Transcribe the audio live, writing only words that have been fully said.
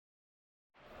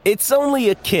It's only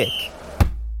a kick,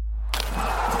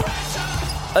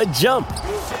 a jump,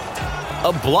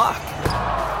 a block.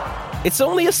 It's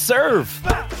only a serve.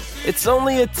 It's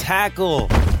only a tackle,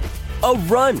 a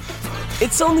run.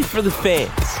 It's only for the fans.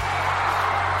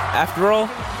 After all,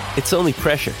 it's only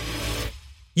pressure.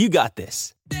 You got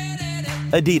this.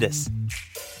 Adidas.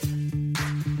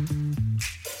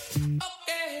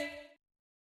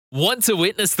 Want to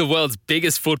witness the world's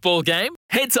biggest football game?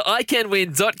 Head to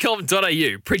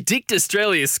iCanWin.com.au, predict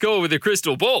Australia's score with a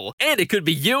crystal ball, and it could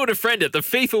be you and a friend at the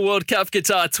FIFA World Cup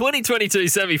Qatar 2022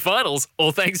 semi-finals,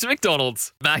 all thanks to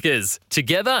McDonald's. Maccas,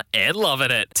 together and loving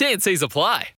it. TNCs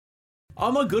apply.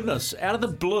 Oh my goodness, out of the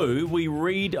blue, we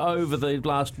read over the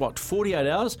last, 48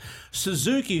 hours,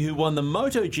 Suzuki, who won the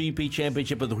MotoGP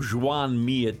championship with Juan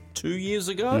Mir 2 years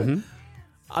ago,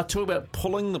 are talking about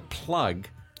pulling the plug.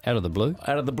 Out of the blue?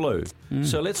 Out of the blue.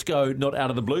 So let's go not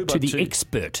out of the blue, but to the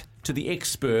expert. To the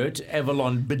expert,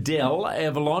 Avalon Biddle.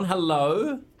 Avalon,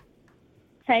 hello.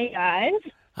 Hey, guys.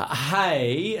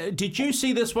 Hey, did you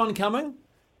see this one coming?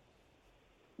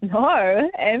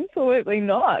 No, absolutely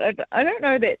not. I don't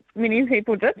know that many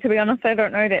people did. To be honest, I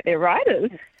don't know that they're riders.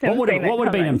 What would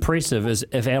have been impressive is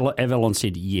if Avalon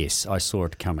said, yes, I saw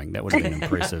it coming. That would have been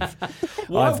impressive.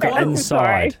 I've got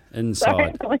inside.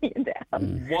 Sorry, to let you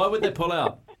down. Why would they pull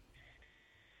out?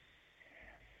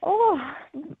 Oh,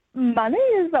 money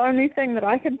is the only thing that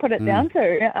I can put it down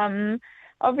to.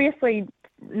 Obviously,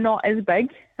 not as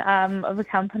big of a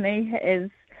company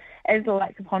as the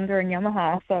likes of Honda and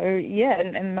Yamaha. So, yeah,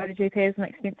 and MotoGP is an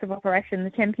expensive operation. The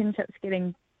championship's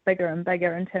getting bigger and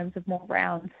bigger in terms of more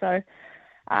rounds. So,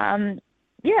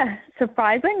 yeah,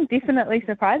 surprising, definitely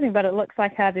surprising, but it looks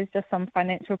like there's just some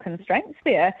financial constraints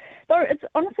there. Though,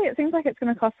 honestly, it seems like it's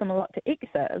going to cost them a lot to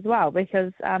exit as well,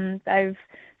 because they've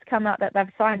come out that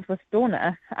they've signed with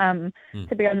Dorna to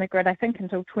be on the grid, I think,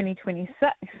 until 2026.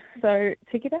 So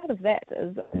to get out of that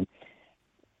is,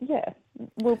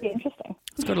 will be interesting.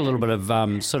 It's got a little bit of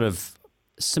sort of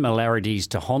similarities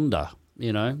to Honda,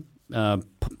 being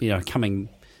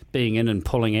in and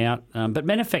pulling out. But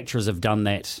manufacturers have done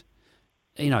that.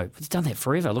 It's done that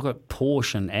forever. Look at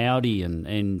Porsche and Audi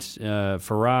and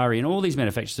Ferrari, and all these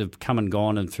manufacturers have come and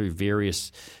gone and through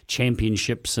various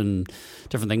championships and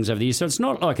different things over the years. So it's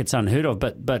not like it's unheard of,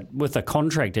 but with a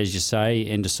contract, as you say,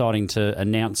 and deciding to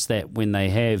announce that when they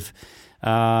have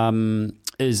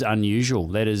is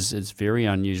unusual. It's very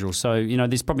unusual. So,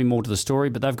 there's probably more to the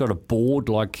story, but they've got a board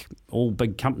like all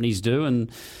big companies do, and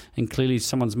clearly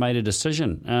someone's made a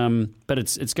decision. But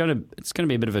it's going to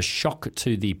be a bit of a shock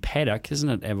to the paddock, isn't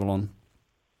it, Avalon?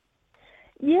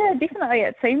 Yeah, definitely.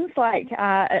 It seems like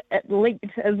it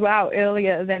leaked as well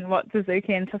earlier than what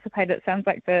Suzuki anticipated. It sounds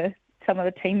like some of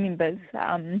the team members,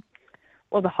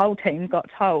 or the whole team, got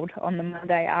told on the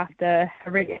Monday after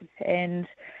Jerez, and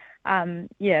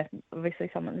obviously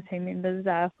some of the team members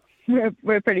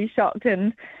were pretty shocked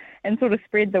and sort of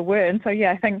spread the word. So,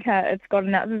 I think it's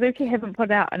gotten out. Suzuki haven't put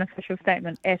out an official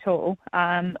statement at all,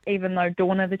 even though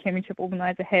Dorna, the championship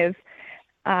organiser, have,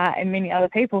 and many other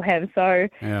people have. So,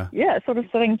 it's sort of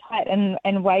sitting tight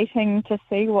and waiting to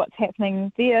see what's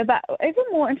happening there. But even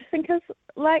more interesting because,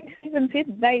 like Stephen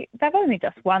said, they've only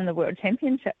just won the World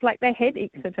Championship. Like, they had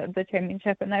exited the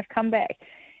championship and they've come back.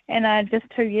 And just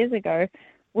 2 years ago,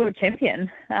 world champions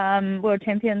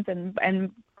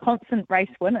and constant race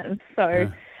winners.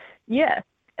 So,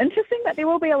 interesting that there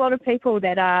will be a lot of people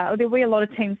there'll be a lot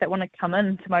of teams that want to come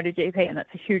into MotoGP, and it's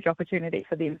a huge opportunity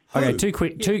for them. Okay, two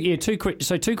quick.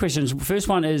 So 2 questions. First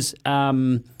one is,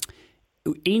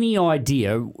 any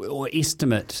idea or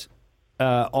estimate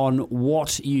on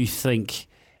what you think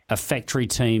a factory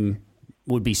team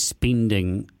would be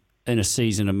spending in a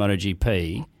season of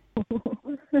MotoGP?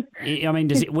 I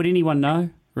mean, would anyone know,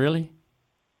 really?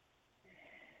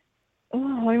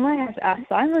 Oh, we might have to ask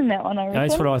Simon that one, I reckon.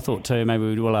 That's what I thought too. Maybe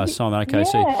we will ask Simon. Okay,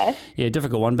 so,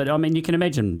 difficult one. But, I mean, you can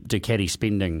imagine Ducati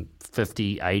spending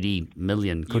 50, 80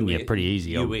 million, couldn't you? Pretty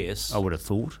easy. US. I would have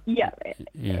thought. Yeah,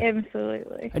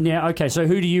 absolutely. Now, okay, so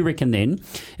who do you reckon then?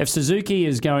 If Suzuki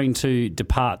is going to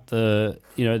depart the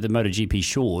MotoGP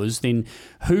shores, then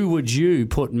who would you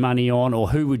put money on, or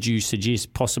who would you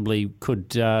suggest possibly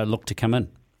could look to come in?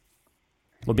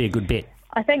 Would be a good bet.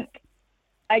 I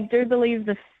do believe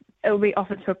it will be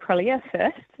offered to Aprilia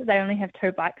first. They only have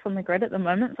 2 bikes on the grid at the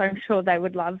moment, so I'm sure they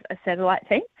would love a satellite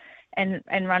team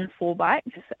and run 4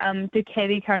 bikes.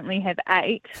 Ducati currently have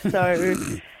 8, so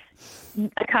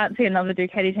I can't see another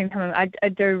Ducati team coming. I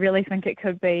do really think it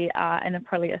could be an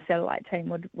Aprilia satellite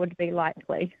team would be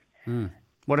likely.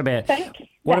 What about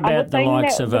the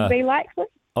likes of a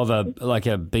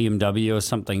BMW or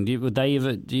something?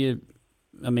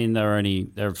 I mean,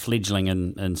 they're fledgling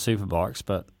in superbikes,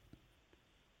 but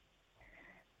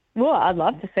Well, I'd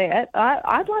love to see it.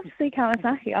 I'd love to see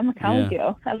Kawasaki. I'm a Kawa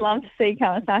girl. I'd love to see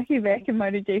Kawasaki back in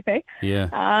MotoGP.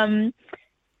 yeah.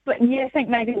 But yeah, I think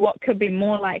maybe what could be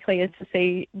more likely is to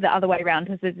see the other way around,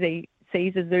 is to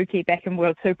see Suzuki back in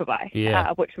World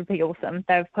Superbike, which would be awesome.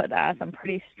 They've put some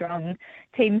pretty strong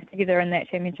teams together in that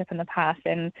championship in the past,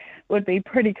 and would be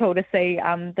pretty cool to see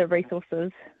the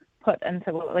resources put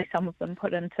into, well, at least some of them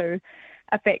put into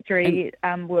a factory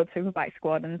World Superbike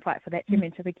squad and fight for that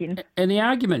championship again. And the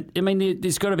argument, I mean,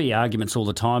 there's got to be arguments all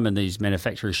the time in these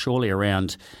manufacturers, surely,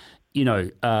 around, you know,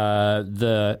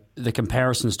 the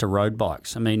comparisons to road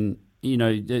bikes. I mean, you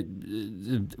know,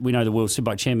 we know the World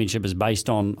Superbike Championship is based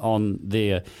on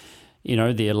their, you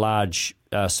know, their large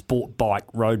sport bike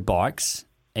road bikes,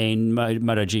 and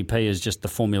MotoGP is just the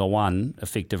Formula One,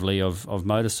 effectively, of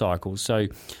motorcycles. So,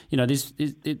 you know,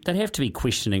 they'd have to be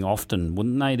questioning often,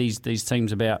 wouldn't they? These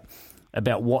teams about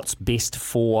what's best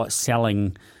for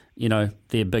selling, you know,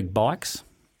 their big bikes.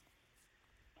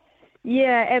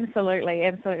 Yeah, absolutely.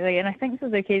 And I think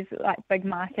Suzuki's big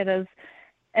market is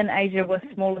in Asia with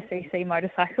smaller CC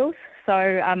motorcycles.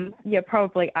 So,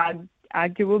 probably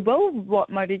arguable what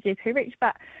MotoGP reached.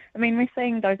 But, I mean, we're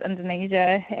seeing those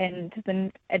Indonesia and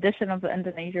the addition of the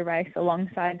Indonesia race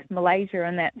alongside Malaysia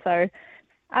and that. So,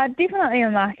 definitely a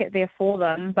market there for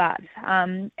them. But,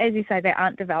 as you say, they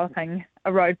aren't developing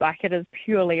a road bike. It is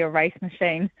purely a race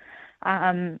machine.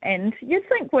 And you'd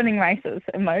think winning races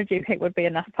in MotoGP would be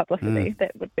enough publicity.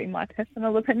 That would be my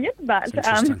personal opinion. But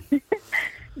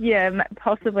yeah,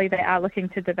 possibly they are looking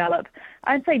to develop.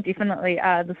 I'd say definitely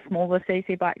the smaller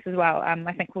CC bikes as well.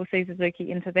 I think we'll see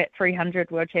Suzuki into that 300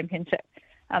 World Championship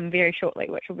very shortly,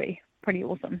 which will be pretty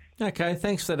awesome. Okay,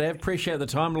 thanks for that. Appreciate the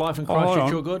time. Life in Christchurch,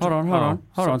 you're good. Hold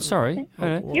on. Sorry.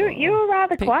 You were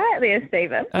rather quiet there,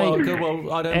 Stephen.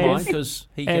 Well, I don't mind because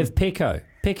he can...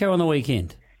 Pecco on the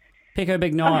weekend. Pecco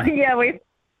Big Night. Oh, yeah,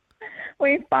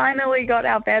 we finally got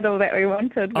our battle that we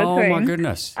wanted between. Oh my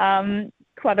goodness.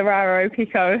 Quadraro,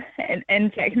 Pecco,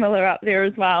 and Jack Miller up there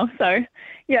as well. So,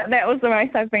 yeah, that was the race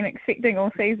I've been expecting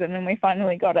all season, and we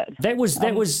finally got it. That was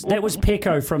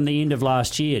Pecco from the end of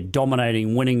last year,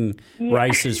 dominating, winning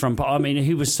races from. I mean,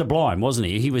 he was sublime, wasn't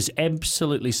he? He was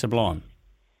absolutely sublime.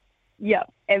 Yeah,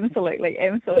 absolutely.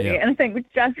 Yeah. And I think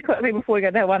just quickly before we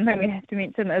go there, one thing we have to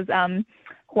mention is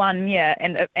Juan Mir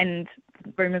and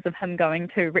rumours of him going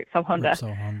to Repsol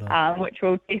Honda, which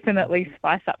will definitely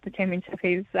spice up the championship.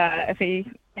 If he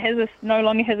no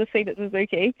longer has a seat at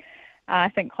Suzuki, I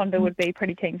think Honda would be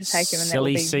pretty keen to take him. And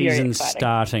silly that would be season very exciting.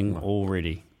 starting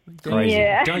already. Crazy.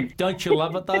 Yeah. Don't you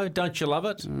love it though? Don't you love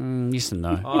it? Yes and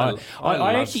no.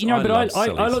 I actually,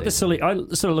 I look the silly. I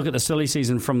sort of look at the silly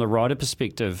season from the rider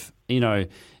perspective. You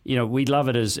know, we love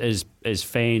it as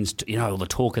fans. You know, all the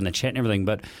talk and the chat and everything.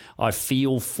 But I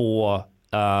feel for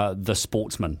the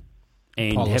sportsman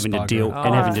and having to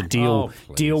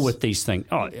deal with these things.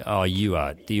 Oh, you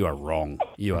are wrong.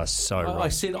 You are so wrong. I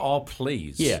said,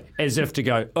 please. Yeah, as if to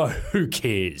go, who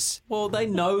cares? Well, they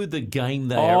know the game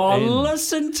they are in.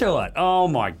 Listen to it. Oh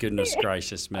my goodness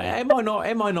gracious me. Am I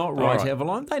not right,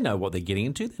 Avalon? They know what they're getting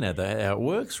into. They know how it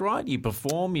works, right? You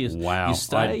perform, you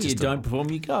stay, you don't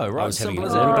perform, you go, right? I was having a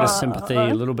little bit of sympathy,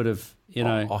 a little bit of, you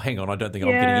know. Oh, hang on, I don't think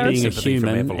I'm getting any being a sympathy from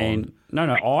human. Avalon. And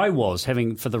no, I was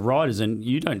having for the riders, and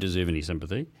you don't deserve any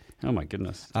sympathy. Oh my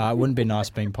goodness. It wouldn't be nice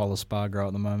being Paul Espargaro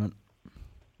at the moment.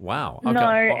 Wow. Okay. No,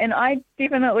 and I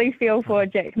definitely feel for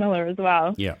Jack Miller as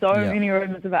well. Yeah. Many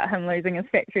rumours about him losing his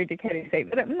factory Ducati seat,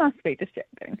 but it must be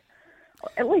distracting, or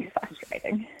at least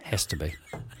frustrating. Has to be.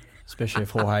 Especially if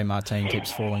Jorge Martin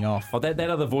keeps falling off. Oh, that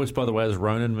other voice, by the way, is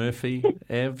Ronan Murphy.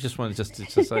 Ev, just wanted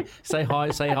to say hi,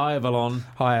 Avalon.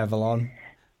 Hi, Avalon.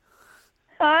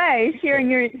 Hi, sharing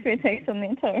your expertise on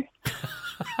there too.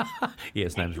 Yeah,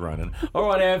 his name's Ronan. All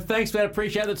right, Ev, thanks, man.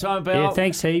 Appreciate the time, pal. Yeah,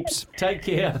 thanks heaps. Take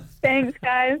care. Thanks,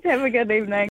 guys. Have a good evening.